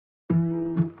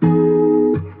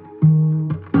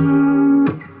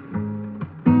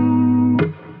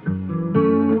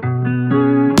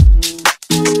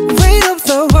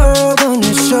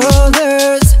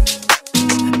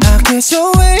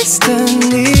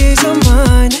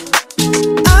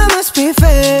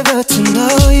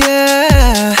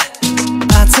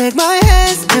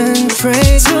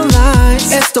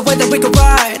we could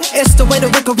ride. It's the way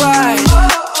that we could ride.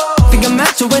 Think I'm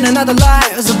meant to win another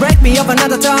life, so break me up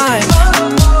another time.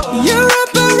 You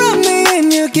wrap around me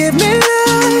and you give me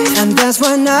life, and that's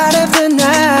why night after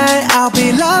night I'll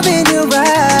be loving you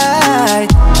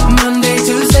right. Monday,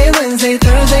 Tuesday, Wednesday,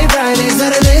 Thursday, Friday,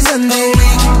 Saturday, Sunday.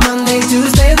 Monday,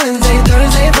 Tuesday, Wednesday,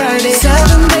 Thursday, Friday,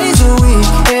 7 days a week.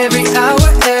 Every hour,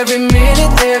 every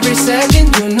minute, every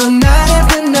second. You know night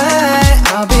after night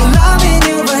I'll be loving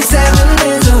you right 7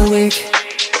 days a week.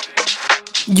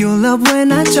 You love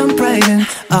when I jump right in.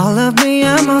 All of me,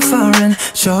 I'm a foreign.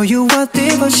 Show you what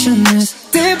devotion is,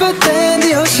 deeper than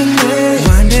the ocean is.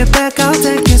 Wind it back, I'll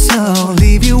take it slow.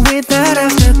 Leave you with that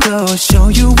afterglow. Show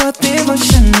you what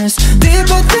devotion is,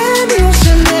 deeper than the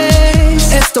ocean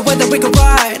is. It's the way that we could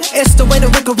ride. It's the way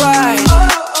that we could ride.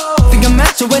 Think I'm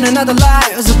meant to win another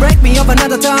life, so break me up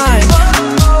another time.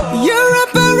 You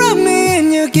wrap around me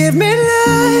and you give me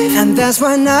life, and that's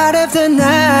why night after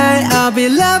night I'll be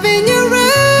loving you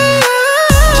right.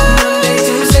 Monday,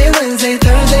 Tuesday, Wednesday,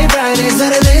 Thursday, Friday,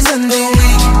 Saturday, Sunday.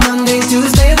 Monday,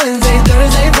 Tuesday, Wednesday,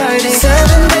 Thursday, Friday,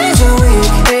 7 days a week.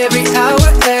 Every hour,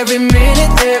 every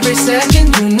minute, every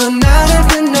second. You know night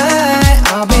after night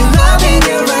I'll be loving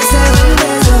you right 7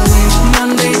 days a week.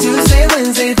 Monday, Tuesday,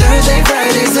 Wednesday, Thursday,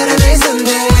 Friday, Saturday,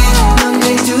 Sunday.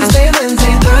 Monday, Tuesday,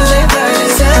 Wednesday, Thursday, Friday,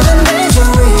 7 days a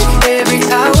week. Every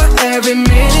hour, every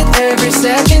minute, every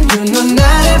second. You know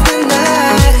night after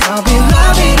night I'll be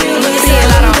loving you right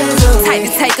 7 days a week. Type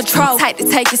to take control, type to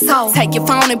take your soul. Take your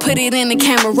phone and put it in the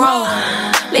camera roll.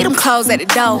 Leave them clothes at the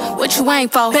door. What you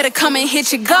ain't for? Better come and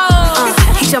hit your goal.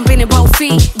 He jumping in both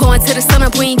feet, going to the sun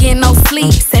up, we ain't getting no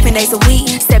sleep. 7 days a week,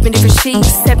 7 different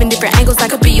sheets, 7 different angles, I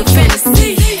could be your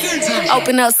fantasy.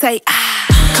 Open up, say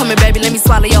ah. Come here, baby, let me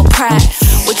swallow your pride.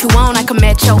 What you want, I can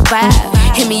match your vibe.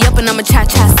 Hit me up and I'ma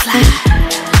cha-cha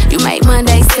slide. You make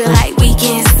Mondays feel like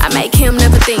weekends. I make him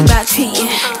never think about cheating.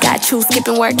 Got you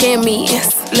skipping work and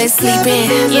meetings. Let's sleep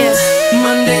in, yeah.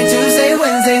 Monday, Tuesday,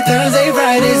 Wednesday, Thursday,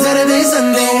 Friday, Saturday,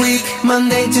 Sunday.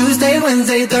 Monday, Tuesday,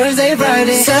 Wednesday, Thursday,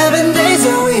 Friday, 7 days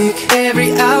a week.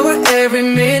 Every hour, every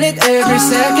minute, every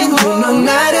second. You know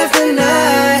night after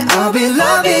night I'll be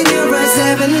loving you right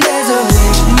 7 days a week.